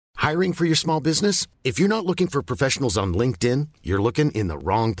Hiring for your small business? If you're not looking for professionals on LinkedIn, you're looking in the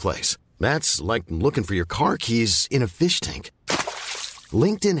wrong place. That's like looking for your car keys in a fish tank.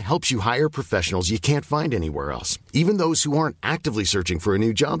 LinkedIn helps you hire professionals you can't find anywhere else, even those who aren't actively searching for a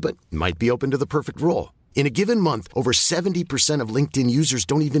new job but might be open to the perfect role. In a given month, over 70% of LinkedIn users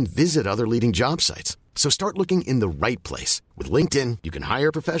don't even visit other leading job sites. So start looking in the right place. With LinkedIn, you can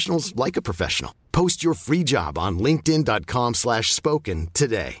hire professionals like a professional. Post your free job on linkedin.com/spoken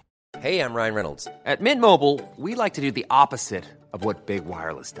today. Hey, I'm Ryan Reynolds. At Mint Mobile, we like to do the opposite of what Big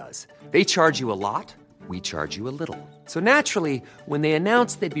Wireless does. They charge you a lot, we charge you a little. So naturally, when they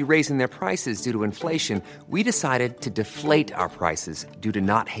announced they'd be raising their prices due to inflation, we decided to deflate our prices due to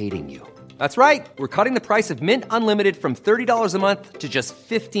not hating you. That's right. We're cutting the price of Mint Unlimited from $30 a month to just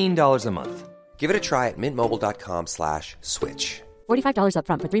 $15 a month. Give it a try at mintmobile.com/switch. $45 up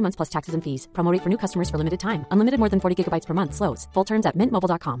front for 3 months plus taxes and fees. Promo rate for new customers for limited time. Unlimited more than 40 gigabytes per month. Slows full terms at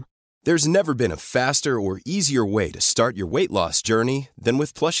mintmobile.com. There's never been a faster or easier way to start your weight loss journey than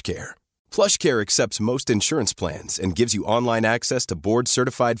with PlushCare. PlushCare accepts most insurance plans and gives you online access to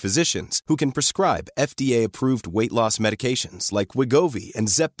board-certified physicians who can prescribe FDA-approved weight loss medications like Wegovy and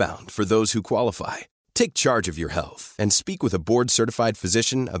Zepbound for those who qualify. Take charge of your health and speak with a board-certified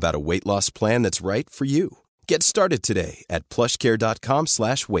physician about a weight loss plan that's right for you. Get started today at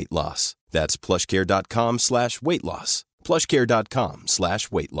plushcare.com/weight loss. That's plushcare.com/weight loss.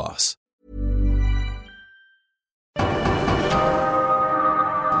 plushcare.com/weight loss.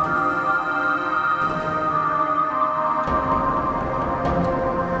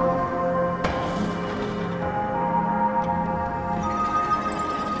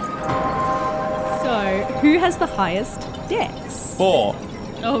 So, who has the highest dex? 4.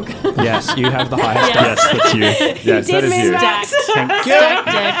 Oh, God. Yes, you have the highest. Yes, that's you. Yes, that is you. Thank you.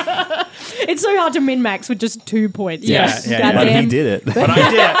 It's so hard to min-max with just 2 points. Yeah. But he did it. But I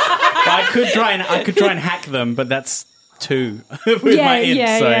did it. I could try and hack them, but that's 2 with my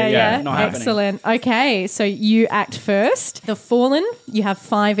int. Not happening. Excellent. Okay, so you act first. The Fallen, you have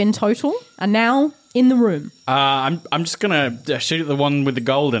 5 in total, are now in the room. I'm just gonna shoot at the one with the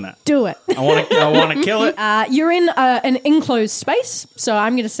gold in it. Do it. I want to kill it. You're in an enclosed space, so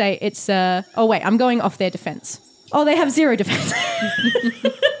I'm going to say it's. Oh wait, I'm going off their defense. Oh, they have 0 defense.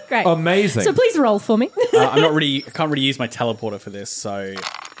 Great, amazing. So please roll for me. I can't really use my teleporter for this, so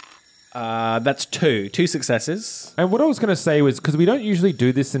that's 2 successes. And what I was going to say was, because we don't usually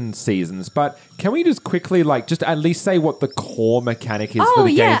do this in seasons, but can we just quickly, just at least say what the core mechanic is for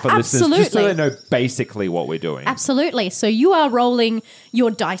the game for listeners, just so they know basically what we're doing? Absolutely. So you are rolling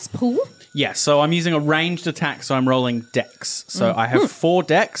your dice pool. Yeah, so I'm using a ranged attack, so I'm rolling dex. So I have 4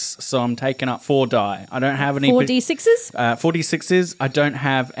 dex, so I'm taking up 4 die. I don't have any... 4d6s? 4d6s. I don't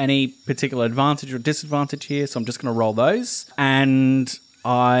have any particular advantage or disadvantage here, so I'm just going to roll those. And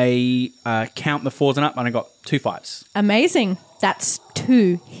I count the 4s and up, and I got 2 5s. Amazing. That's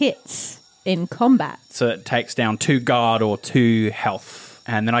 2 hits in combat. So it takes down 2 guard or 2 health.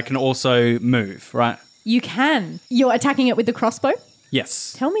 And then I can also move, right? You can. You're attacking it with the crossbow?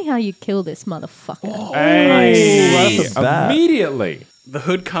 Yes. Tell me how you kill this motherfucker. Hey, immediately. The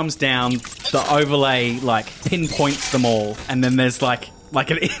hood comes down, the overlay pinpoints them all, and then there's like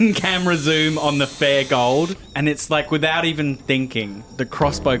an in-camera zoom on the fair gold, and it's without even thinking, the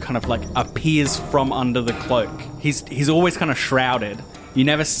crossbow kind of appears from under the cloak. He's always kind of shrouded. You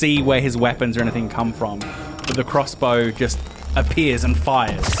never see where his weapons or anything come from, but the crossbow just appears and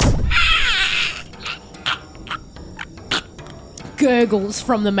fires. Gurgles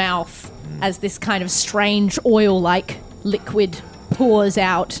from the mouth as this kind of strange oil-like liquid pours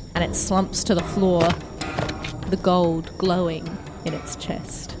out and it slumps to the floor, the gold glowing in its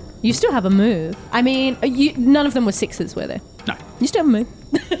chest. You still have a move. I mean, none of them were 6s, were there? No. You still have a move.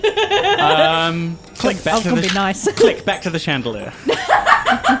 Click back to be nice. Click back to the chandelier.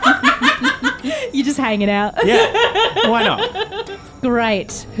 You're just hanging out. Yeah, why not?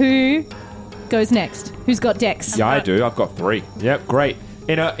 Great. Who goes next? Who's got dex? Yeah, I do. I've got 3. Yep, great.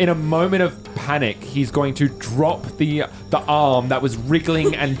 In a moment of panic, he's going to drop the arm that was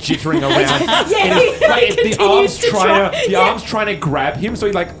wriggling and jittering around. The arm's trying to grab him, so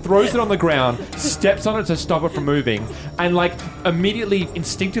he throws it on the ground, steps on it to stop it from moving, and immediately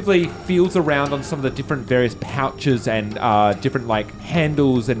instinctively feels around on some of the different various pouches and different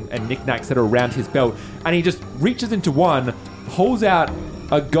handles and knickknacks that are around his belt, and he just reaches into one, pulls out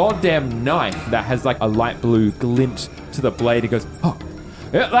a goddamn knife that has a light blue glint to the blade. He goes, oh,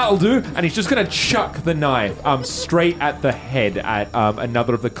 Yeah, that'll do. And he's just going to chuck the knife straight at the head at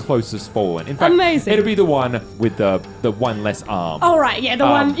another of the closest fallen. In fact, Amazing. it'll be the one with the one less arm. Oh, right. Yeah, the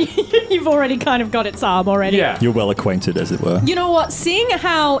one you've already kind of got its arm already. Yeah. You're well acquainted, as it were. You know what? Seeing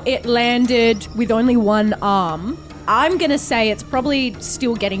how it landed with only one arm, I'm going to say it's probably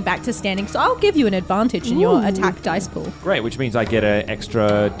still getting back to standing, so I'll give you an advantage in your attack dice pool. Great, which means I get an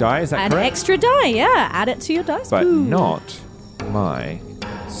extra die, is that An correct? extra die, yeah. Add it to your dice But pool. not my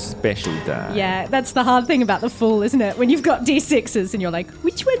special die. Yeah, that's the hard thing about the fool, isn't it? When you've got D6s and you're like,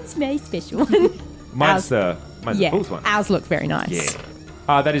 which one's my special one? Mine's the yeah, fool's one. ours look very nice.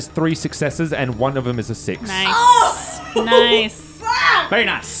 Yeah. That is 3 successes, and one of them is a 6. Nice. Nice. Very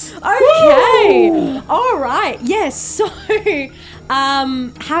nice. Okay. All right. Yes. So,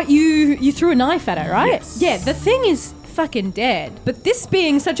 how you threw a knife at it, right? Yes. Yeah. The thing is fucking dead. But this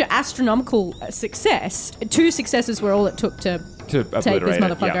being such an astronomical success, 2 successes were all it took to take this obliterate it,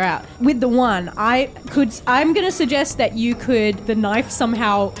 motherfucker yeah. out. With the one, I'm going to suggest that the knife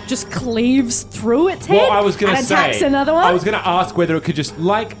somehow just cleaves through its head. Well, I was going to and say, attacks another one. I was going to ask whether it could just,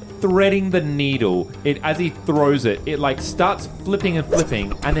 like threading the needle, as he throws it, it like starts flipping and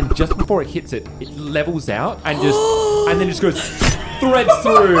flipping, and then just before it hits it, it levels out and then just goes threads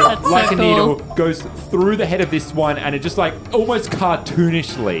through like so a cool. needle, goes through the head of this one, and it just like almost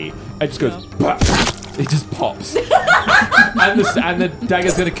cartoonishly, it just goes. Bah! It just pops. and the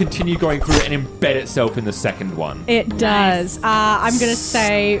dagger's going to continue going through and embed itself in the second one. It does. I'm going to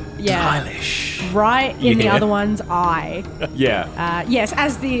say, yeah, Stylish. right in the Yeah. other one's eye. Yeah. Yes,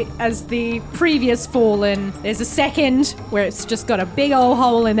 as the previous fallen, there's a second where it's just got a big old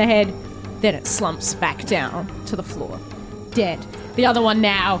hole in the head, then it slumps back down to the floor, dead. The other one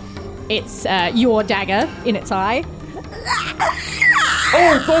now, it's your dagger in its eye.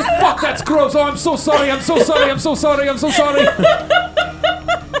 Oh, fuck, that's gross. Oh, I'm so sorry.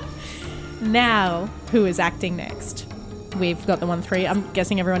 Now, who is acting next? We've got the 1-3. I'm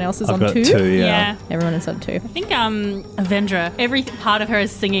guessing everyone else is I've on got 2. 2, yeah. Yeah. Everyone is on 2. I think Avendra, every part of her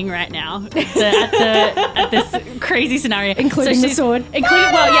is singing right now at this crazy scenario, Including the sword.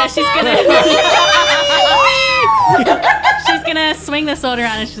 She's gonna swing the sword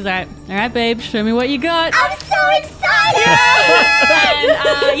around and she's like, all right, babe, show me what you got. I'm so excited!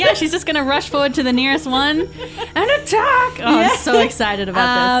 And she's just gonna rush forward to the nearest one and attack. Oh, I'm so excited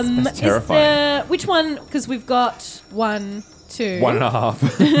about this. That's terrifying. Which one? Because we've got 1, 2.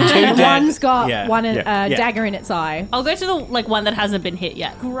 1.5. And one's got Yeah. one Yeah. dagger in its eye. I'll go to the one that hasn't been hit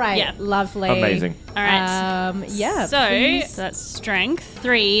yet. Great. Yeah. Lovely. Amazing. All right. Yeah. So please. that's strength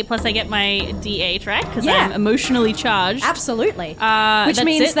 3 plus I get my D8, right? Because Yeah. I'm emotionally charged. Absolutely. Which that's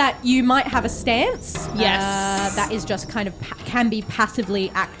means it. that you might have a stance. Yes. That is just kind of can be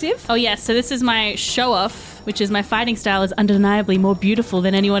passively active. Oh yes, so this is my show off, which is my fighting style is undeniably more beautiful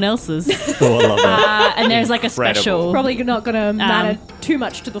than anyone else's. Oh, I love that. And there's like a Incredible. special. Probably not going to matter too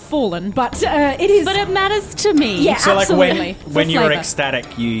much to the fallen, but it is. But it matters to me. Yeah. So, like, Absolutely. when For you're flavour.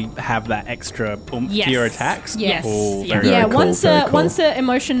 ecstatic, you have that extra oomph Yes. to your attacks? Yes. Oh, Yeah. very Yeah, cool, once very cool. once a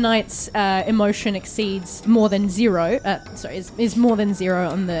emotion knight's emotion exceeds more than 0, is more than 0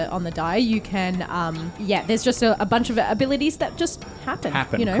 on the die, you can there's just a bunch of abilities that just happen.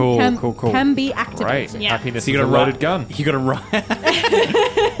 You know, Cool. can be activated. Great. Yeah. Happiness So is you a gotta loaded gun. You gotta ride.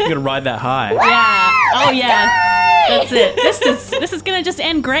 You gotta ride that high. Yeah. Oh yeah. That's it. This is gonna just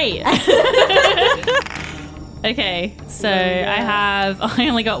end great. Okay, so I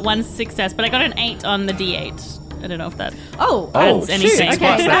only got 1 success, but I got an 8 on the D8. I don't know if that. Oh, Adds shoot. anything. Okay,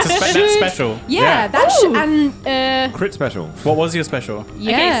 Plus, that's should- special. Yeah, that should. And Crit special. What was your special?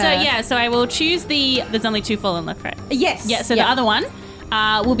 yeah. So I will choose there's only 2 fallen left, right? Yes. Yeah, so the other one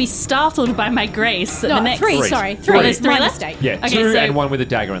will be startled by my grace. No, the next 3. Sorry, 3. Oh, there's 3 My left? mistake. Yeah, Okay, 2 so- and 1 with a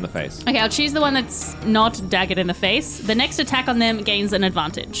dagger in the face. Okay, I'll choose the one that's not daggered in the face. The next attack on them gains an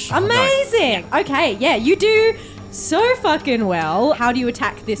advantage. Amazing. Okay, yeah, you do so fucking well. How do you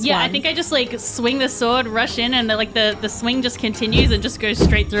attack this Yeah, one? I think I just like swing the sword, rush in, and the swing just continues and just goes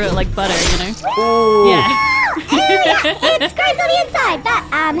straight through it like butter, you know? Ooh. Yeah. It's gross on the inside, but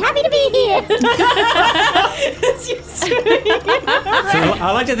I'm happy to be here. So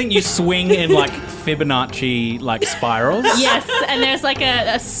I like to think you swing in like Fibonacci like spirals. Yes, and there's like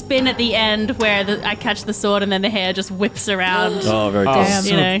a spin at the end where I catch the sword and then the hair just whips around. Oh, very cool. Damn.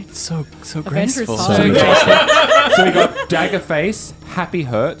 You know? So Avengers graceful. Hall. So graceful. So we got dagger face, happy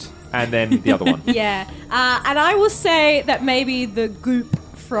hurt, and then the other one. Yeah, and I will say that maybe the goop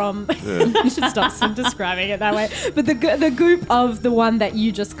from... You should stop describing it that way. But the goop of the one that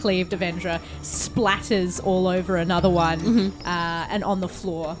you just cleaved, Avendra, splatters all over another one and on the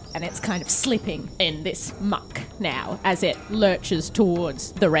floor. And it's kind of slipping in this muck now as it lurches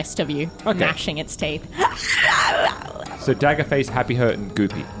towards the rest of you, gnashing its teeth. So Daggerface, Happy Hurt, and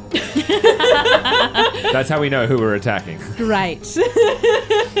Goopy. That's how we know who we're attacking. Great.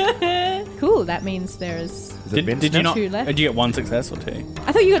 Cool. That means there's... Did you not? Two left? Did you get one success or two?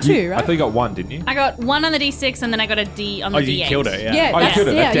 I thought you got two, right? I thought you got one, didn't you? I got 1 on the D6 and then I got a D on the D8. You killed it, yeah. Yeah, Oh, you killed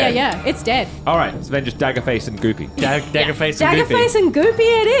it. That's dead. yeah. It's dead. All right, so then just Daggerface and Goopy. Daggerface and Goopy. Daggerface and Goopy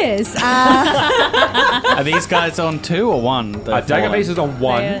it is. Are these guys on 2 or 1? Daggerface is on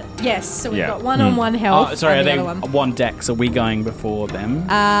 1. Yes, so we've Yeah. got 1 on 1 health. Oh, sorry, are and the they other one. 1 dex? Are we going before them?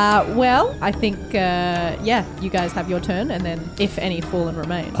 Well, I think, you guys have your turn, and then if any fallen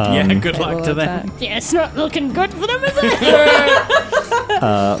remain. Good they luck will to attack. them. Yeah, it's not looking good for them, is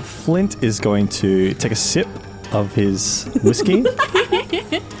it? Flint is going to take a sip of his whiskey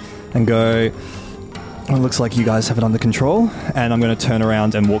and go, "It looks like you guys have it under control." And I'm going to turn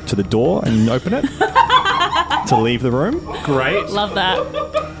around and walk to the door and open it to leave the room. Great. Love that.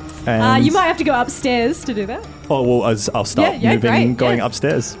 And You might have to go upstairs to do that. Oh, well, I'll start moving, great, going yeah.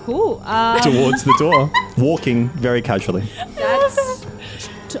 upstairs Cool. towards the door, walking very casually. That's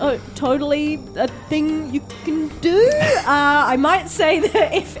totally a thing you can do. I might say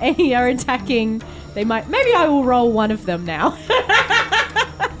that if any are attacking, they might... Maybe I will roll one of them now.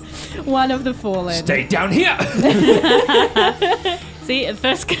 One of the fallen. Stay down here. See, at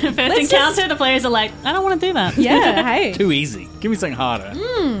first encounter, the players are like, I don't want to do that. Yeah, hey. Too easy. Give me something harder.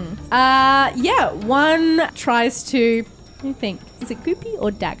 One tries to... Let me think. Is it Goopy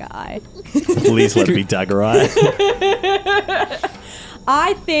or Dagger Eye? Please let it be Dagger Eye.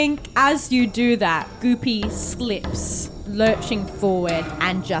 I think as you do that, Goopy slips, lurching forward,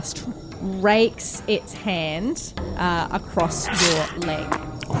 and just rakes its hand across your leg,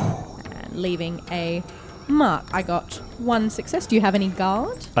 and leaving a mark. I got 1 success. Do you have any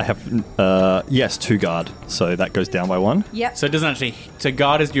guard? I have, 2 guard, so that goes down by 1. Yep. So it doesn't actually... So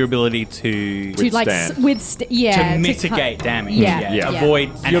guard is your ability to... to to mitigate damage. Yeah. Avoid...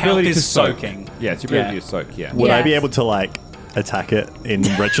 And Your health ability is to soak. soaking. Yeah, it's your ability to soak, yeah. Would I Yeah. be able to, attack it in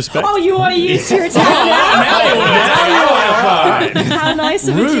retrospect? Oh, you want to use your attack now? How nice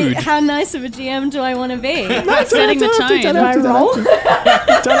of a GM do I want to be? Setting the tone. Do I roll?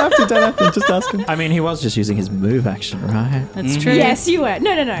 Don't have to. Just ask him. I mean, he was just using his move action, right? That's true. Yes, you were.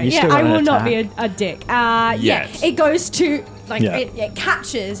 No. You Yeah, still I want will an not be attack? a dick. Yes. It goes to Yeah. it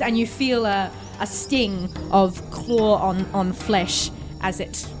catches, and you feel a sting of claw on flesh as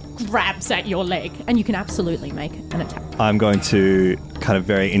it grabs at your leg, and you can absolutely make an attack. I'm going to kind of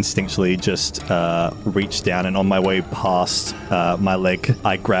very instinctually just reach down, and on my way past my leg,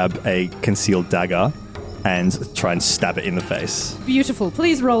 I grab a concealed dagger and try and stab it in the face. Beautiful.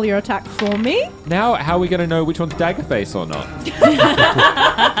 Please roll your attack for me. Now, how are we going to know which one's Daggerface or not?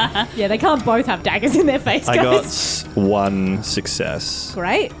 Yeah, they can't both have daggers in their face, I guys. got 1 success.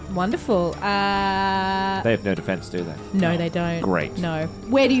 Great. Wonderful. They have no defense, do they? No, they don't. Great. No.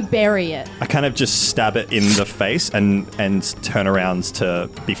 Where do you bury it? I kind of just stab it in the face and turn around to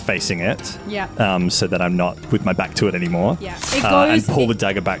be facing it. Yeah. So that I'm not with my back to it anymore. Yeah. It And goes... pull the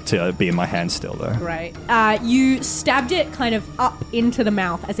dagger back to be in my hand still, though. Great. You stabbed it kind of up into the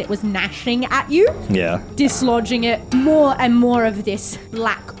mouth as it was gnashing at you, Yeah. dislodging it. More and more of this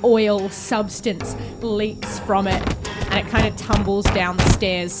black oil substance leaks from it, and it kind of tumbles down the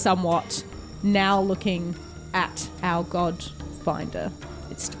stairs somewhat. Now looking at our god finder.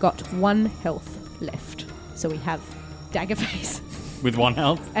 It's got 1 health left. So we have Daggerface With 1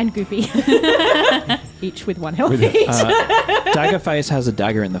 health. and Goopy. Each with 1 health each. Daggerface has a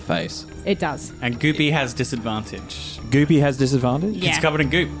dagger in the face. It does. And Goopy has disadvantage. Goopy has disadvantage? Yeah. It's covered in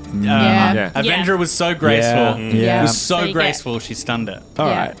goop. Yeah. Avenger was so graceful. Yeah. It was so So you graceful, she stunned it. All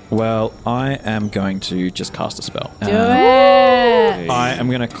Yeah. right. Well, I am going to just cast a spell. Do it. I am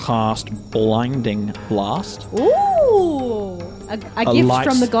going to cast Blinding Blast. Ooh. A gift light-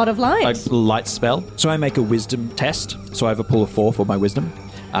 from the god of light. A light spell. So I make a wisdom test. So I have a pull of 4 for my wisdom.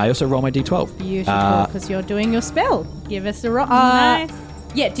 I also roll my d12. Beautiful, because you're doing your spell. Give us a roll. Nice.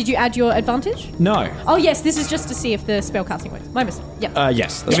 Yeah, did you add your advantage? No. Oh, yes, this is just to see if the spell casting works. My mistake. Yep.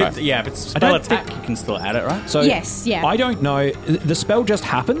 Yes, that's right. If it's I spell don't attack, you can still add it, right? So Yes, yeah. I don't know. The spell just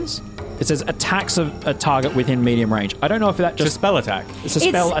happens. It says attacks a target within medium range. I don't know if that It's a just... spell attack. It's a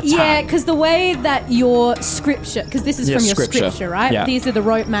spell attack. Yeah, because the way that your scripture, because this is Yeah, from your scripture. scripture, right? Yeah. These are the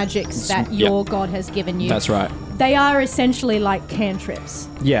rote magics that yeah. your god has given you. That's right. They are essentially like cantrips.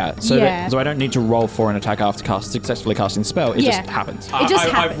 Yeah, so so I don't need to roll for an attack after successfully casting the spell. It just happens. It just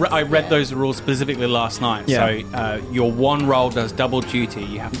happens. I read those rules specifically last night. Yeah. So your one roll does double duty.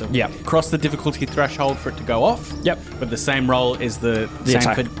 You have to cross the difficulty threshold for it to go off. Yep. But the same roll is the same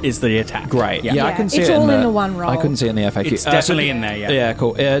attack. is the attack. Great. Yeah, I can see it's it all in the one roll. I couldn't see it in the FAQ. It's definitely in there, yeah. Yeah,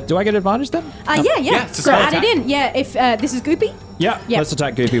 cool. Do I get advantage then? Yeah. it's a So spell add it attack. in. Yeah, if this is Goopy. Yeah, Yep. let's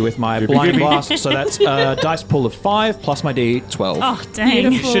attack Goopy with my Blind Blast. So that's dice pool of 5 plus my D12. Oh, dang.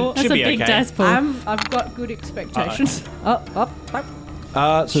 Beautiful. That's Should a be big okay. dice pool. I've got good expectations. Up.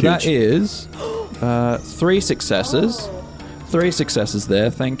 So that is 3 successes. 3 successes there,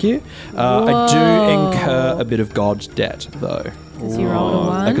 thank you. I do incur a bit of God debt, though. Because you rolled a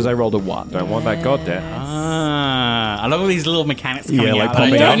 1. Because I rolled a 1. Don't want that god debt. I love all these little mechanics coming Yeah, like out. that I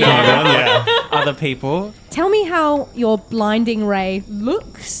popping don't out. know Yeah. about other people. Tell me how your blinding ray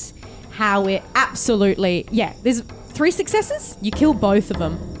looks. How it absolutely... Yeah, there's 3 successes. You kill both of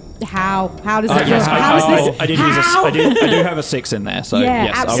them. How does it Yes, look? How is this? I did use I do have a 6 in there, so Yeah,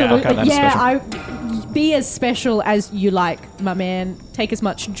 yes, absolutely. I'll count that as special. Be as special as you like, my man. Take as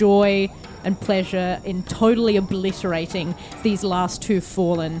much joy and pleasure in totally obliterating these last 2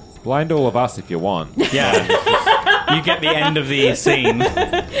 fallen. Blind all of us if you want. Yeah. You get the end of the scene.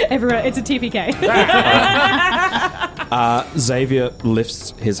 Everywhere, it's a TPK. Xavier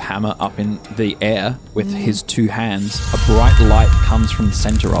lifts his hammer up in the air with his 2 hands. A bright light comes from the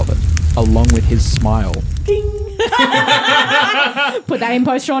center of it, along with his smile. Put that in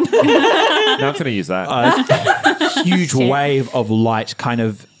post, Sean. No, I'm going to use that. Huge wave of light kind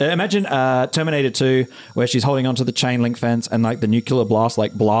of... imagine Terminator 2, where she's holding onto the chain link fence and like the nuclear blast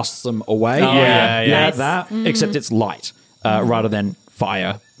like blasts them away. Oh, yeah. That. Except it's light rather than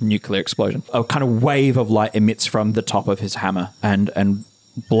fire, nuclear explosion. A kind of wave of light emits from the top of his hammer and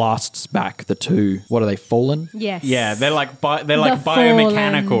blasts back the 2. What are they, fallen? Yes. Yeah, they're like The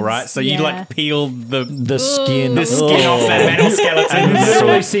biomechanical, fallens, right? So you yeah. like peel the skin. off their metal skeleton. And you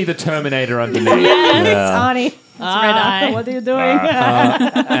literally see the Terminator underneath. Yes, Arnie. It's red eye. What are you doing?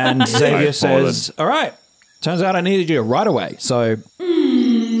 And Xavier Right, says, all right, turns out I needed you right away. So,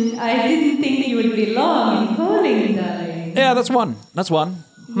 I didn't think you would be long in calling, darling. yeah, that's one.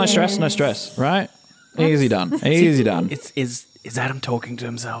 No stress, no stress, right? Easy done. Easy done. Is Adam talking to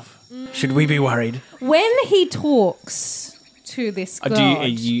himself? Should we be worried? When he talks to this god, Are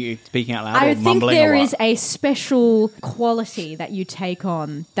you speaking out loud I or think mumbling there or what? is a special quality that you take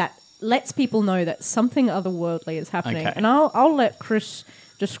on that lets people know that something otherworldly is happening. Okay. And I'll let Chris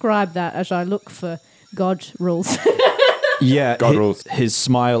describe that as I look for God rules. Yeah, God rules. His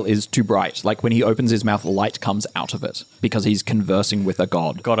smile is too bright. Like when he opens his mouth, light comes out of it because he's conversing with a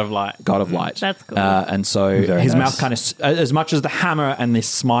god. God of light. God of light. That's cool. And so Very his nice. mouth kind of, as much as the hammer and this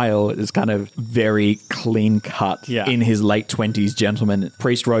smile is kind of very clean cut in his late 20s gentleman.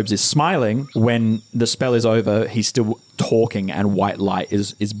 Priest Robes is smiling. When the spell is over, he's still talking and white light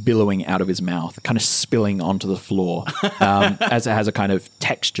is billowing out of his mouth, kind of spilling onto the floor as it has a kind of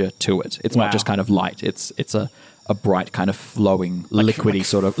texture to it. It's not just kind of light. It's a bright kind of flowing liquidy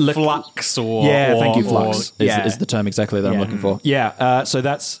sort of flux or thank you, flux or- is the term exactly that I'm looking for. So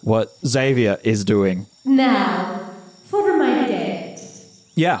that's what Xavier is doing. Now, for my debt,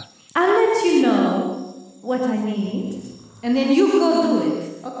 Yeah. I'll let you know what I need, and then you go do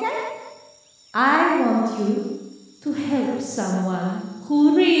it, okay? I want you to help someone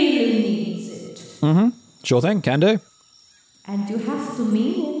who really needs it. Sure thing, can do. And you have to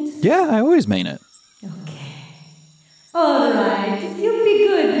mean it. Yeah, I always mean it. Okay. All right, you be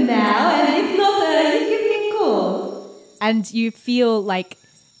good now, and if not, you give me a call. and you feel like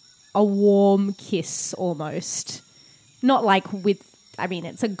a warm kiss almost. Not like with, I mean,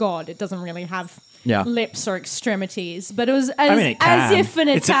 it's a god. It doesn't really have lips or extremities, but it was as if an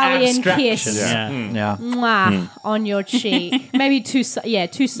Italian kiss. Mwah, on your cheek. Maybe two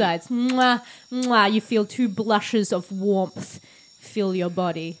sides. Mwah, mwah. You feel 2 blushes of warmth fill your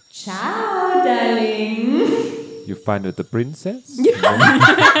body. Ciao, darling. You find her the princess?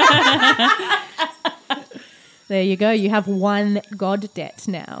 There you go. You have 1 god debt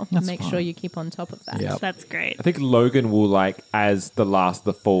now. That's Make fine. sure you keep on top of that. Yep. That's great. I think Logan will, like, as the last of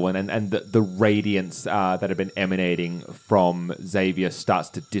the fallen and the radiance that had been emanating from Xavier starts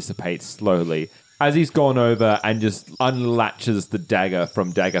to dissipate slowly, as he's gone over and just unlatches the dagger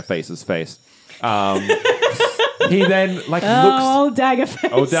from Daggerface's face. He then, like, looks... Old dagger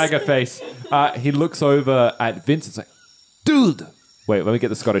face. Oh, Daggerface. He looks over at Vince and is like, dude! Wait, let me get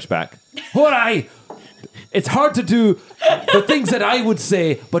the Scottish back. Alright! It's hard to do the things that I would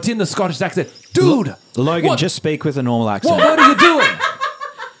say, but in the Scottish accent. Dude! Logan, what- just speak with a normal accent. What are you doing?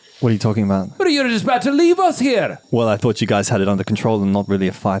 What are you talking about? But you're just about to leave us here. Well, I thought you guys had it under control and not really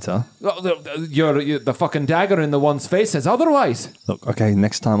a fighter. You're the fucking dagger in the one's face says otherwise. Look, okay,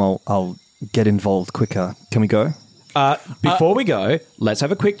 next time I'll get involved quicker. Can we go? Before we go, let's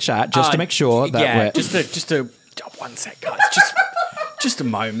have a quick chat just to make sure that we're... just a 1 sec, guys. Just a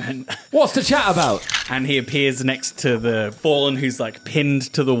moment. What's the chat about? And he appears next to the fallen who's like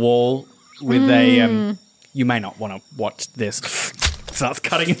pinned to the wall with a... you may not want to watch this. Starts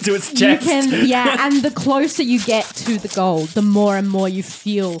cutting into its chest. And the closer you get to the gold, the more and more you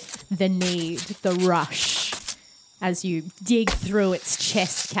feel the need, the rush, as you dig through its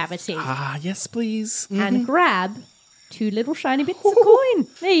chest cavity. Yes, please. And grab 2 little shiny bits of coin.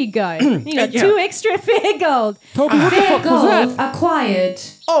 There you go. You got 2 extra fair gold. Toby, what the fuck was that? Acquired.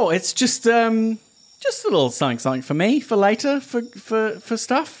 Oh, it's just a little something for me, for later, for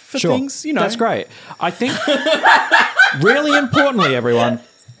stuff, for things, you know. That's great. I think, really importantly, everyone,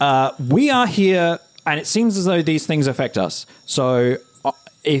 we are here, and it seems as though these things affect us. So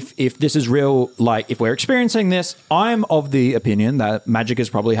if this is real, like, if we're experiencing this, I'm of the opinion that magic is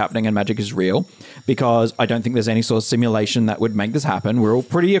probably happening and magic is real, because I don't think there's any sort of simulation that would make this happen. We're all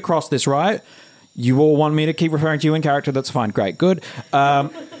pretty across this, right? You all want me to keep referring to you in character, that's fine, great, good.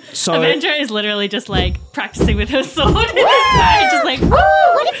 So Avenger is literally just like practicing with her sword. Just like, woo!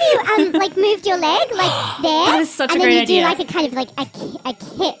 What if you like moved your leg like there? That is such a and great then you idea. do like a kind of like a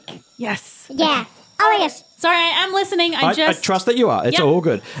kick. Yes. Yeah. Oh my gosh. Sorry, I am listening. I trust that you are. It's all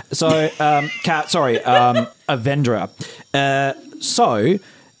good. So, Avendra.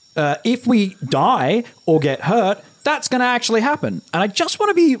 If we die or get hurt, that's going to actually happen. And I just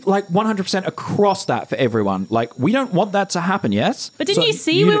want to be like 100% across that for everyone. Like, we don't want that to happen, yes? But didn't you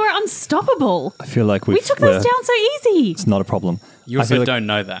see we were unstoppable? I feel like we took those down so easy. It's not a problem. You also don't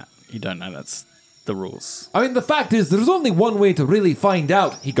know that. You don't know that's the rules. I mean, the fact is, there's only one way to really find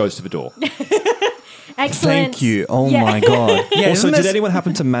out. He goes to the door. Excellent. Thank you. Oh my god. Also, did anyone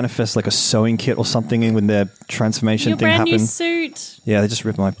happen to manifest like a sewing kit or something in when their transformation Your thing brand happened? new suit. Yeah, they just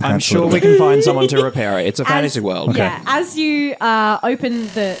ripped my pants. I'm sure we can find someone to repair it. It's a fantasy world. Okay. Yeah, as you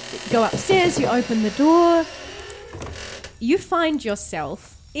go upstairs, you open the door, you find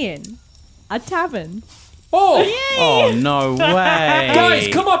yourself in a tavern. Oh, no way. Guys,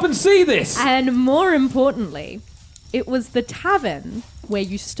 come up and see this. And more importantly, it was the tavern where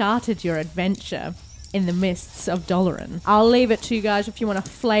you started your adventure in the mists of Doloran. I'll leave it to you guys if you want to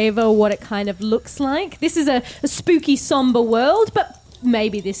flavour what it kind of looks like. This is a spooky, somber world, but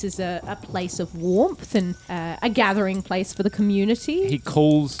maybe this is a place of warmth and a gathering place for the community. He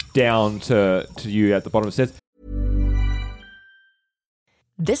calls down to you at the bottom and says,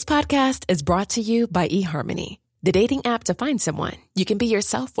 This podcast is brought to you by eHarmony, the dating app to find someone you can be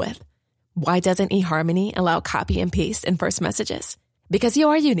yourself with. Why doesn't eHarmony allow copy and paste in first messages? Because you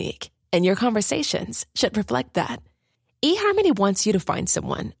are unique, and your conversations should reflect that. eHarmony wants you to find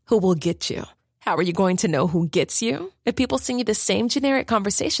someone who will get you. How are you going to know who gets you? If people send you the same generic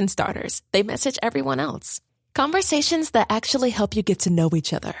conversation starters they message everyone else. Conversations that actually help you get to know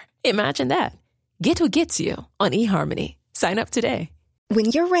each other. Imagine that. Get who gets you on eHarmony. Sign up today. When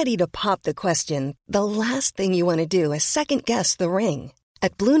you're ready to pop the question, the last thing you want to do is second-guess the ring.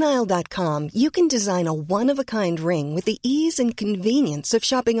 At BlueNile.com, you can design a one-of-a-kind ring with the ease and convenience of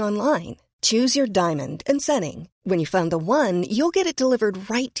shopping online. Choose your diamond and setting. When you find the one, you'll get it delivered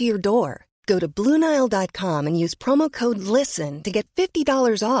right to your door. Go to BlueNile.com and use promo code LISTEN to get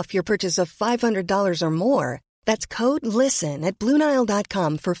 $50 off your purchase of $500 or more. That's code LISTEN at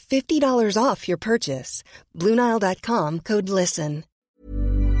BlueNile.com for $50 off your purchase. BlueNile.com, code LISTEN.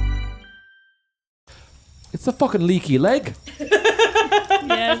 it's a fucking leaky leg.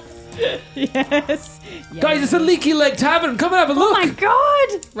 Yes. Yes. Guys, it's a leaky leg tavern. Come and have a look. Oh my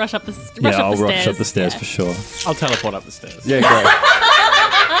god! Rush up the stairs. Yeah, I'll rush up the stairs for sure. I'll teleport up the stairs. Yeah, great.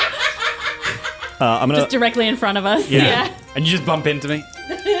 I'm gonna Just directly in front of us. Yeah. And you just bump into me.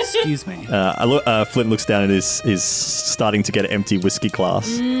 Excuse me. Flint looks down at his starting to get an empty whiskey glass,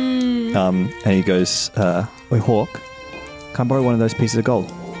 and he goes, "Oi, Hawk, can I borrow one of those pieces of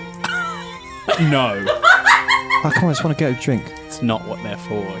gold?" No. Oh, come on, I just want to get a drink. It's not what they're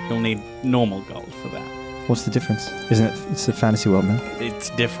for. You'll need normal gold for that. What's the difference? Isn't it? It's a fantasy world, man.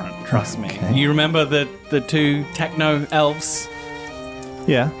 It's different, trust me. Okay. You remember the 2 techno elves?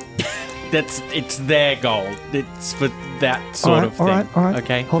 Yeah. It's their gold. It's for that sort of thing. All right.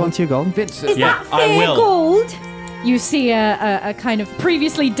 Okay. Hold on to your gold. Is that fair gold? You see a kind of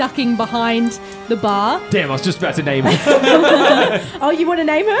previously ducking behind the bar. Damn, I was just about to name her. Oh, you want to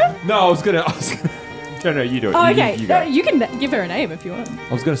name her? No, I was gonna. No, you do it. Oh, You- okay. You, go. You can give her a name if you want.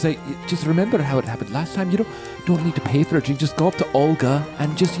 I was going to say, just remember how it happened last time. You don't need to pay for it. You just go up to Olga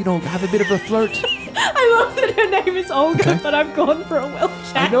and just, have a bit of a flirt. I love that her name is Olga, but I've gone for a Welsh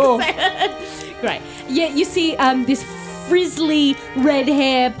accent. I know. Great. Yeah, you see this frizzly red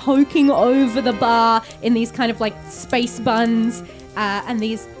hair poking over the bar in these kind of like space buns, and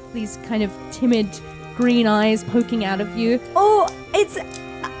these kind of timid green eyes poking out of you. Oh,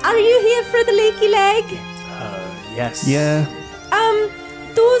 are you here for the leaky leg? Yes. Yeah.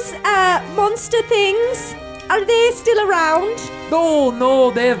 Those monster things, are they still around?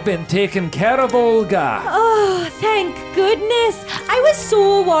 No, they've been taken care of, Olga. Oh, thank goodness. I was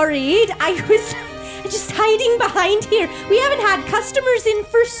so worried. I was just hiding behind here. We haven't had customers in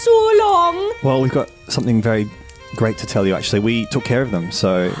for so long. Well, we've got something very great to tell you, actually. We took care of them,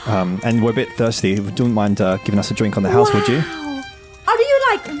 so, and we're a bit thirsty. If you wouldn't mind giving us a drink on the house, would you? Are you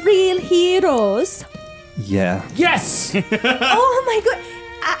like real heroes? Yeah. Yes! Oh my god.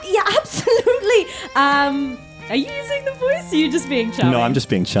 Yeah, absolutely. Are you using the voice or are you just being charming? No, I'm just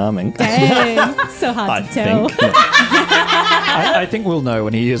being charming. Dang, so hard to tell. I think we'll know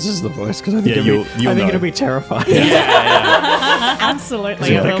when he uses the voice because I think, it'll be terrifying. Yeah.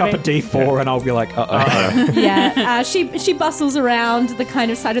 Absolutely. So pick up a D4 and I'll be like, uh-oh. Yeah, she bustles around the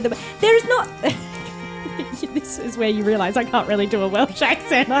kind of side of the... There's not... This is where you realise I can't really do a Welsh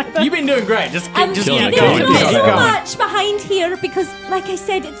accent either. You've been doing great. Just keep There's going. not so much behind here because, like I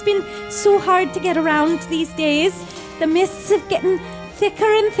said, it's been so hard to get around these days. The mists have getting thicker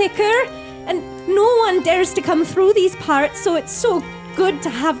and thicker, and no one dares to come through these parts, so it's so good to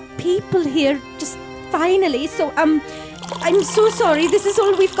have people here just finally. So, I'm so sorry. This is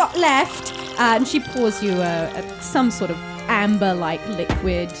all we've got left. And she pours you some sort of amber-like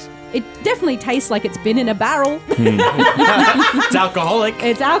liquid. It definitely tastes like it's been in a barrel. It's alcoholic.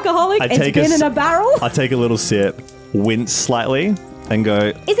 It's alcoholic. It's been in a barrel. I take a little sip, wince slightly, and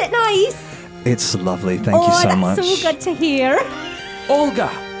go, Is it nice? it's lovely, thank you so much. That's so good to hear.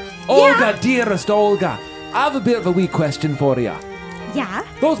 Olga, dearest Olga, I have a bit of a wee question for you. Yeah.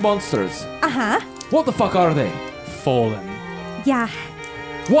 Those monsters, Uh-huh. what the fuck are they? Fallen. Yeah.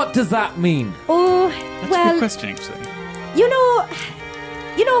 What does that mean? Oh, That's a well, good question, actually. you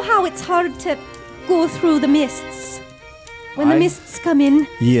know how it's hard to go through the mists? When the mists come in,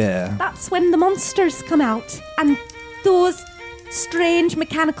 Yeah. that's when the monsters come out. And those strange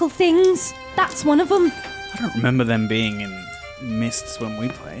mechanical things, that's one of them. I don't remember them being in mists when we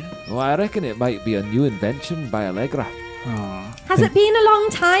played. Well, I reckon it might be a new invention by Allegra. Oh. Has it been a long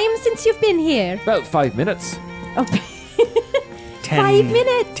time since you've been here? About 5 minutes. Oh, 5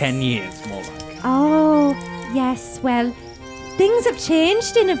 minutes? 10 years, more like. Oh, yes. Well, things have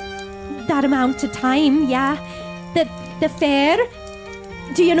changed in that amount of time, yeah. The fair,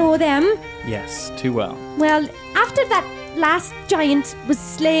 do you know them? Yes, too well. Well, after that last giant was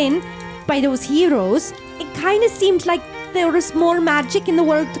slain by those heroes, it kind of seemed like there was more magic in the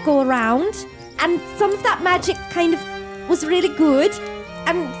world to go around. And some of that magic kind of was really good,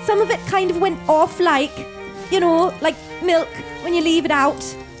 and some of it kind of went off like milk when you leave it out.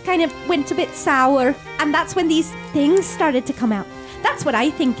 Kind of went a bit sour, and that's when these things started to come out. That's what I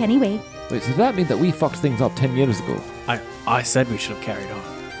think anyway. Wait, so does that mean that we fucked things up 10 years ago? I said we should have carried on.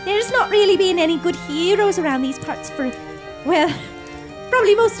 There's not really been any good heroes around these parts for, well,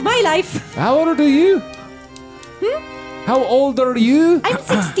 probably most of my life. How old are you? How old are you? I'm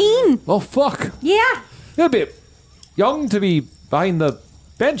 16. Oh, fuck. Yeah. You're a bit young to be behind the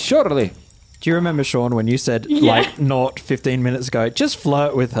bench, surely. Do you remember, Sean, when you said, not 15 minutes ago, just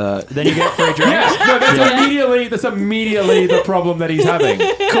flirt with her, then you get free drinks? Yes, no, that's immediately the problem that he's having.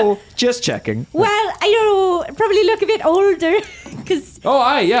 Cool, just checking. Well, I don't know, probably look a bit older, because,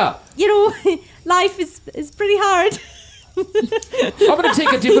 life is pretty hard. I'm going to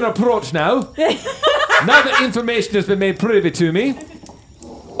take a different approach now. Now that information has been made privy to me.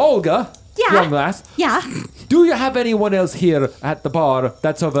 Olga, young lass. Yeah. Do you have anyone else here at the bar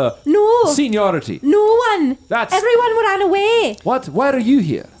that's of a seniority? No one. Everyone ran away. What? Why are you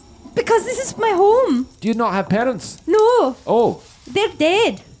here? Because this is my home. Do you not have parents? No. Oh. They're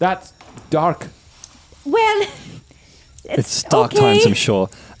dead. That's dark. Well, it's dark times, I'm sure.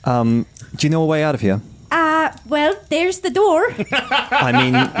 Do you know a way out of here? Well, there's the door. I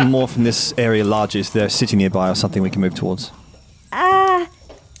mean, more from this area larger. Is there a city nearby or something we can move towards?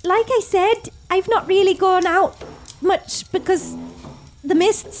 Like I said, I've not really gone out much because the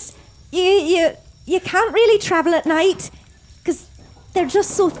mists, you can't really travel at night because they're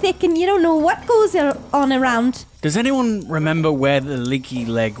just so thick and you don't know what goes on around. Does anyone remember where the leaky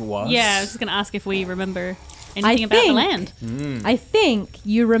leg was? Yeah, I was just going to ask if we remember. anything about the land. I think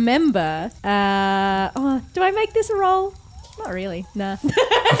you remember. Do I make this a roll? Not really. Nah.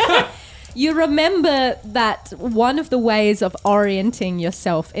 You remember that one of the ways of orienting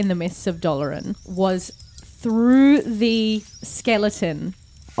yourself in the mists of Doloran was through the skeleton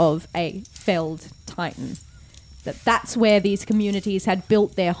of a felled titan. That's where these communities had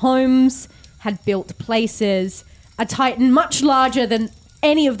built their homes, had built places. A titan much larger than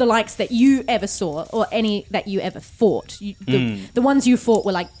any of the likes that you ever saw or any that you ever fought. The ones you fought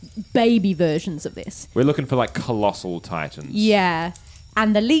were like baby versions of this. We're looking for like colossal titans. Yeah.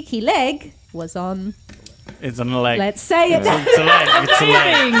 And the leaky leg was on... It's on a leg. Let's say it. It's a leg. It's a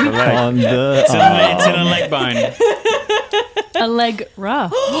leg. On the It's in a leg bone. A leg raw.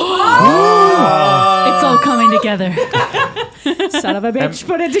 It's all coming together. Son of a bitch,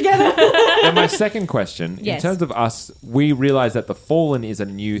 put it together. And my second question, Yes. in terms of us, we realize that the Fallen is a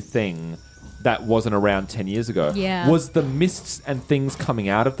new thing that wasn't around 10 years ago. Yeah. Was the mists and things coming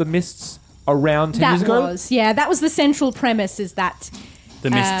out of the mists around 10 years ago? That was the central premise, is that The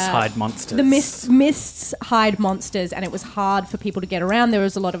mists hide monsters. the mists hide monsters, and it was hard for people to get around. There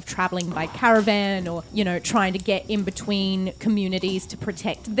was a lot of traveling by caravan or, trying to get in between communities to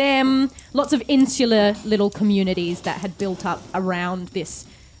protect them. Lots of insular little communities that had built up around this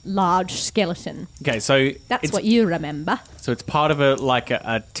large skeleton. Okay, so That's what you remember. So it's part of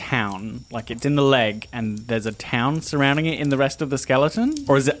a town, like it's in the leg, and there's a town surrounding it in the rest of the skeleton,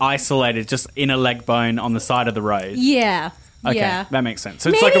 or is it isolated, just in a leg bone on the side of the road? Yeah. Okay, yeah. that makes sense. So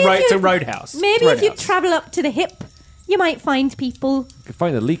it's like it's a roadhouse. Maybe if you travel up to the hip, you might find people. You could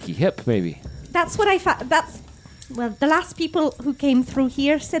find a leaky hip, maybe. That's what I found. The last people who came through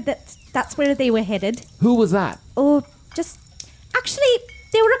here said that's where they were headed. Who was that? Oh, actually,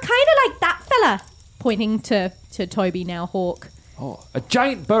 they were kind of like that fella, pointing to Toby, now Hawk. Oh, a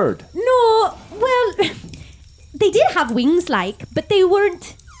giant bird. No, well, they did have wings, but they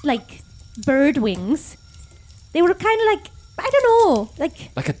weren't like bird wings. They were kind of like, I don't know,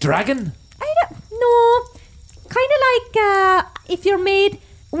 like a dragon? No, kind of like if you're made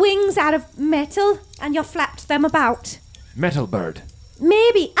wings out of metal and you flapped them about. Metal bird.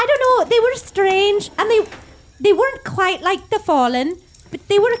 Maybe, I don't know. They were strange, and they weren't quite like the Fallen, but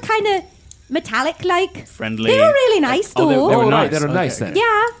they were kind of metallic-like. Friendly. They were really nice, though. They were nice. nice. They were nice Okay. then.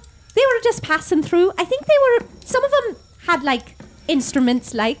 Yeah, they were just passing through. I think some of them had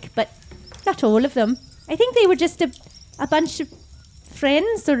instruments, but not all of them. I think they were just a bunch of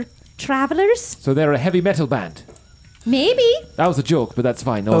friends or travelers. So they're a heavy metal band. Maybe. That was a joke, but that's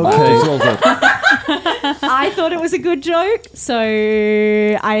fine. No, Okay. it's all good. I thought it was a good joke, so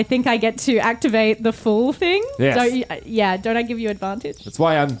I think I get to activate the full thing. Yes. Don't I give you advantage? That's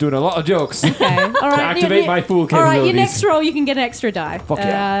why I'm doing a lot of jokes. Okay. All right. To activate my fool All capabilities. right, your next roll, you can get an extra die. Fuck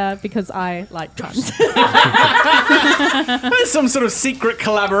yeah. Because I like puns. There's some sort of secret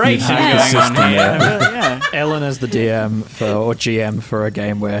collaboration Yeah. going on System, here. yeah. Ellen as the DM or GM for a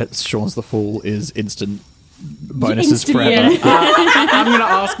game where Sean's the Fool is instant bonuses Instant, forever. I'm going to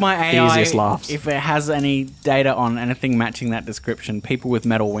ask my AI Easiest laughs. if it has any data on anything matching that description. People with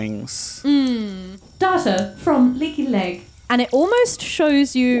metal wings. Data from Leaky Leg. And it almost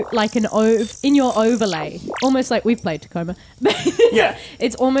shows you like in your overlay, almost like we've played Tacoma. Yeah.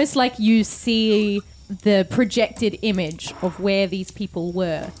 It's almost like you see the projected image of where these people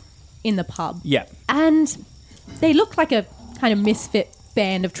were in the pub. Yeah. And they look like a kind of misfit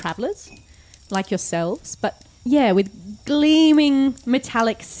band of travelers, like yourselves, but yeah, with gleaming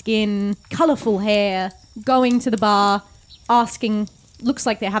metallic skin, colourful hair, going to the bar, looks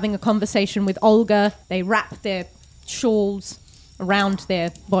like they're having a conversation with Olga. They wrap their shawls around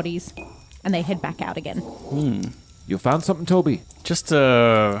their bodies and they head back out again. You found something, Toby? Just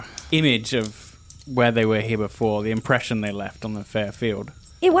a image of where they were here before, the impression they left on the fair field.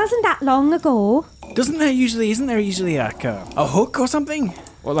 It wasn't that long ago. Isn't there usually like a hook or something?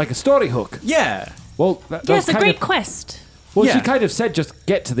 Or like a story hook? Yeah. Well, It's a great quest. Well, Yeah. she kind of said just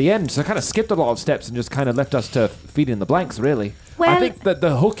get to the end, so I kind of skipped a lot of steps and just kind of left us to feed in the blanks, really. Well- I think that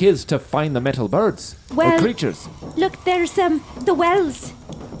the hook is to find the metal birds or Well- creatures. Look, there's the wells.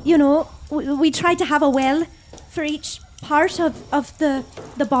 We tried to have a well for each part of the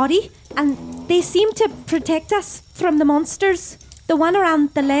body, and they seem to protect us from the monsters. The one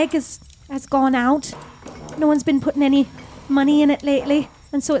around the leg has gone out. No one's been putting any money in it lately,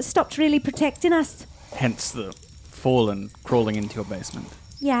 and so it stopped really protecting us. Hence the fallen crawling into your basement.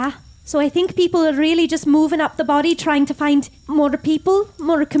 Yeah. So I think people are really just moving up the body, trying to find more people,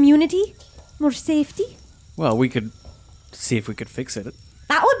 more community, more safety. Well, we could see if we could fix it.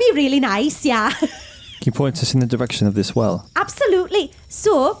 That would be really nice, yeah. Can you point us in the direction of this well? Absolutely.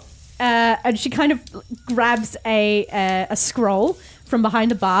 So, and she kind of grabs a scroll from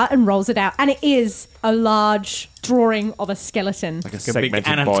behind the bar and rolls it out, and it is a large drawing of a skeleton, Like a big segmented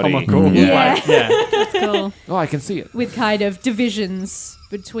anatomical. body. Yeah. That's cool. Oh, I can see it. with kind of divisions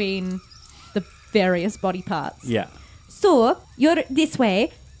between the various body parts. Yeah. So, you're this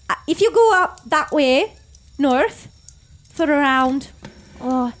way. If you go up that way, north, for around,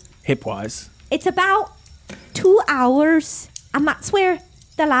 Hip-wise. it's about 2 hours. And that's where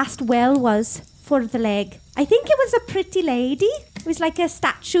the last well was for the leg. I think it was a pretty lady. It was like a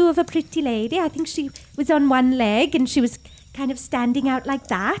statue of a pretty lady. I think she was on one leg and she was kind of standing out like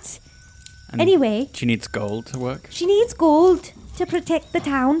that. And Anyway. She needs gold to work. She needs gold to protect the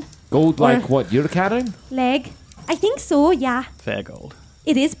town. Gold Or- like what you're carrying? Leg. I think so, yeah. Fair gold.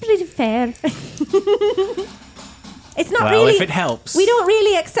 It is pretty fair. It's not Well, really... if it helps. We don't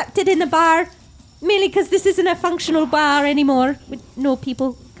really accept it in the bar, mainly because this isn't a functional bar anymore with no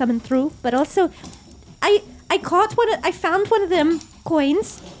people coming through. But also, I found one of them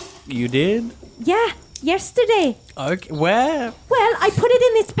coins. You did? Yeah, yesterday. Okay. Where? Well, I put it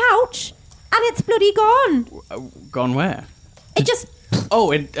in this pouch, and it's bloody gone. Gone where? It just...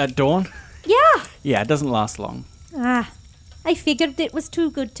 Oh, at dawn? Yeah. Yeah, it doesn't last long. I figured it was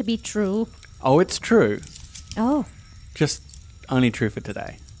too good to be true. Oh, it's true. Oh. Just only true for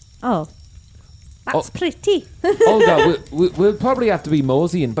today. Oh. That's pretty. Olga, we'll probably have to be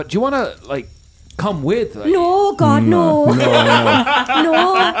moseying, but do you want to, like, come with? Like? No, God, no.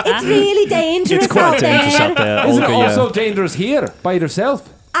 No, it's really dangerous It's quite out dangerous there. out there. Is it Olga, also dangerous here by yourself?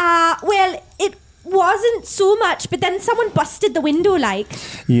 Well, it wasn't so much, but then someone busted the window, like.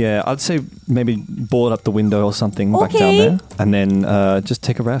 Yeah, I'd say maybe board up the window or something back down Okay. there, and then just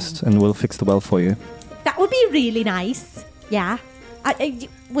take a rest, and we'll fix the well for you. That would be really nice. Yeah.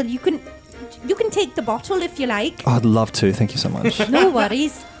 Well, you can take the bottle if you like. Oh, I'd love to. Thank you so much. No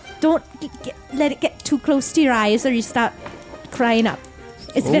worries. Don't let it get too close to your eyes, or you start crying up.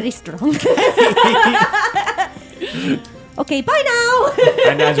 It's very strong. Okay, bye now.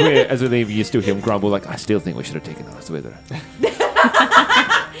 And as we leave, you still hear him grumble, like, I still think we should have taken us with her.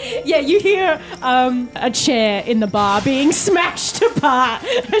 Yeah, you hear a chair in the bar being smashed apart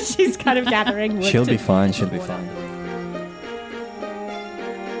as she's kind of gathering wood. She'll to- be fine. She'll be fine.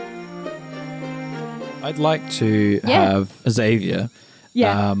 I'd like to Yeah. have Xavier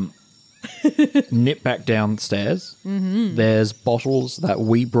Yeah. nip back downstairs. Mm-hmm. There's bottles that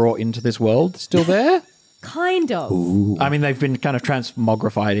we brought into this world still there. Kind of. I mean, they've been kind of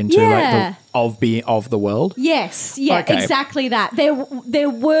transmogrified into Yeah. like of the world. Yes, yeah, Okay. exactly that. There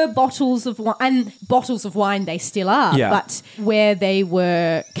were bottles of wine, and bottles of wine they still are, Yeah. but where they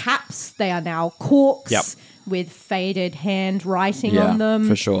were caps, they are now corks Yep. with faded handwriting Yeah, on them.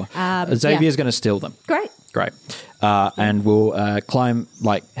 for sure. Xavier's going to steal them. Great. Great. And we'll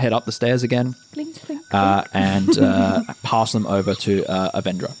head up the stairs again Clink, clink, and pass them over to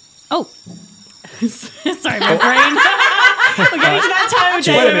Avendra. Oh. Sorry, my brain. We're getting to that time of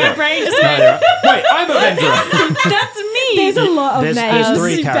day Wait a where my minute. brain just Wait, I'm Avendra. That's me. There's a lot of There's names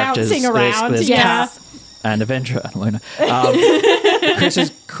three characters. bouncing around. There's yeah. Kat and Avendra and Luna. Chris is...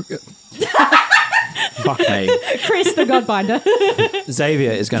 Fuck me. Chris the Godbinder.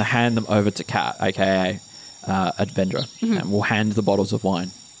 Xavier is going to hand them over to Kat, a.k.a. Avendra, and we'll hand the bottles of wine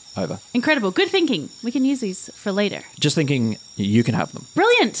over. Incredible. Good thinking. We can use these for later. Just thinking you can have them.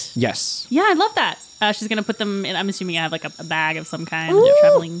 Brilliant. Yes. Yeah, I love that. She's going to put them in, I'm assuming I have like a bag of some kind.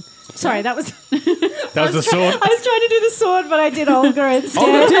 Traveling. Sorry, that was... That was the sword. I was trying to do the sword, but I did Olga instead.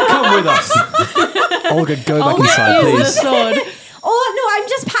 Olga did come with us. Olga, go back Olga inside, is the please. sword. Oh, no, I'm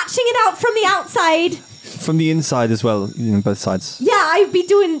just patching it out from the outside. From the inside as well, both sides. Yeah, I'd be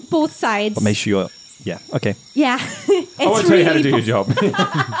doing both sides. But make sure you're... Yeah, okay. Yeah. I want to tell you how to do your job.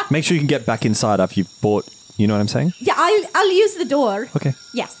 Make sure you can get back inside after you've bought... You know what I'm saying? Yeah, I'll use the door. Okay.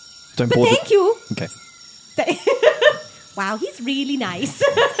 Yeah. Don't But board thank you. Okay. Wow, he's really nice.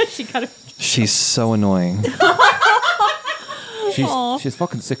 She kind of... She's so annoying. She's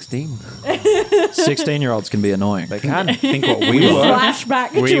fucking 16. 16-year-olds can be annoying. They can. Think what we were.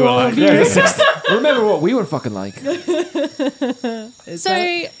 Flashback We to were all like- of you. Remember what we were fucking like. So,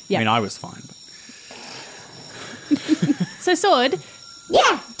 Yeah. I mean, I was fine. so Sword,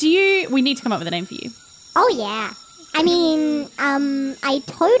 Yeah. we need to come up with a name for you. Oh, yeah. I mean, I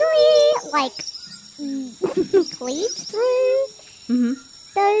totally, cleaved through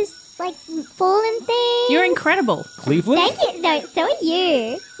those, fallen things. You're incredible. Cleveland? Thank you. No, so are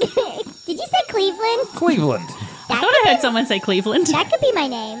you. Did you say Cleveland? Cleveland. I thought I heard someone say Cleveland. That could be my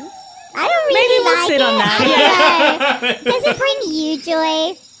name. I don't really Maybe we'll like sit it. on that. I don't know. Does it bring you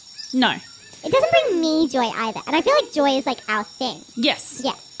joy? No. it doesn't bring me joy either. And I feel like joy is like our thing. Yes.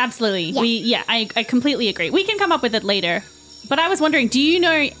 Yeah. Absolutely. Yeah. I completely agree. We can come up with it later. But I was wondering, do you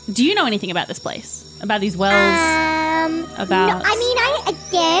know anything about this place? About these wells? No, I mean, I,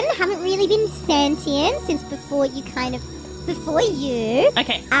 again, haven't really been sentient since before you.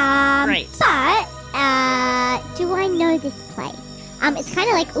 Okay. Great. But, do I know this place? It's kind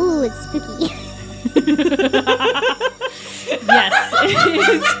of like, ooh, it's spooky. Yes, it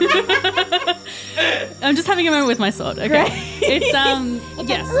is. I'm just having a moment with my sword. Okay. Right. It's, it's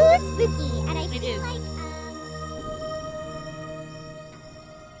yes. like, ooh, spooky. And I feel like...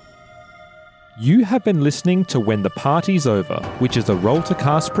 You have been listening to When the Party's Over, which is a Roll to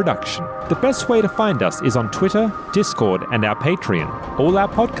Cast production. The best way to find us is on Twitter, Discord, and our Patreon. All our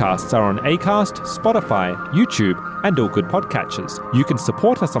podcasts are on Acast, Spotify, YouTube, and all good podcatchers. You can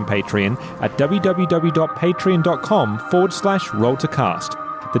support us on Patreon at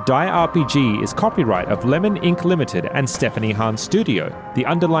www.patreon.com/rolltocast. The Die RPG is copyright of Lemon Inc. Limited and Stephanie Hahn Studio. The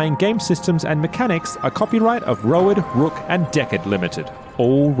underlying game systems and mechanics are copyright of Rowan, Rook, and Deckard Limited.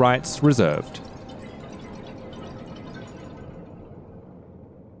 All rights reserved.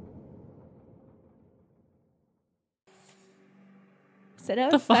 Is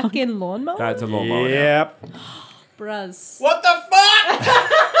that a fucking lawnmower? That's a lawnmower. Yep. Bruz. What the fuck?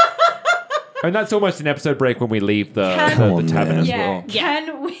 And that's almost an episode break when we leave the tavern as well.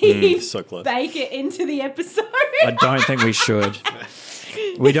 Can we so close. bake it into the episode? I don't think we should.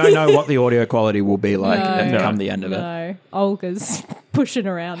 We don't know what the audio quality will be like come the end of it. No. Olga's pushing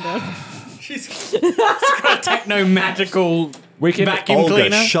around her. She's got a techno-magical vacuum Olga,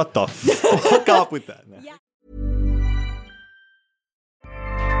 cleaner. shut the fuck up with that.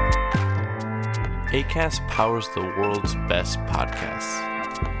 Acast powers the world's best podcasts.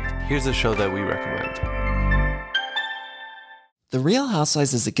 Here's a show that we recommend. The Real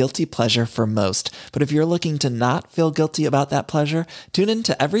Housewives is a guilty pleasure for most, but if you're looking to not feel guilty about that pleasure, tune in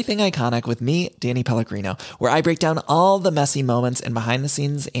to Everything Iconic with me, Danny Pellegrino, where I break down all the messy moments and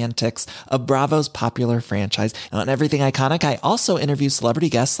behind-the-scenes antics of Bravo's popular franchise. And on Everything Iconic, I also interview celebrity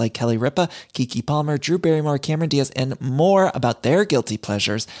guests like Kelly Ripa, Keke Palmer, Drew Barrymore, Cameron Diaz, and more about their guilty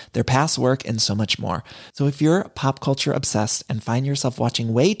pleasures, their past work, and so much more. So if you're pop culture obsessed and find yourself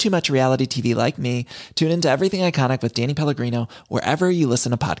watching way too much reality TV like me, tune in to Everything Iconic with Danny Pellegrino, wherever you listen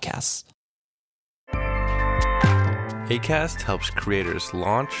to podcasts. Acast helps creators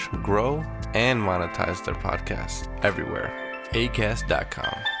launch, grow, and monetize their podcasts everywhere.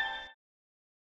 Acast.com.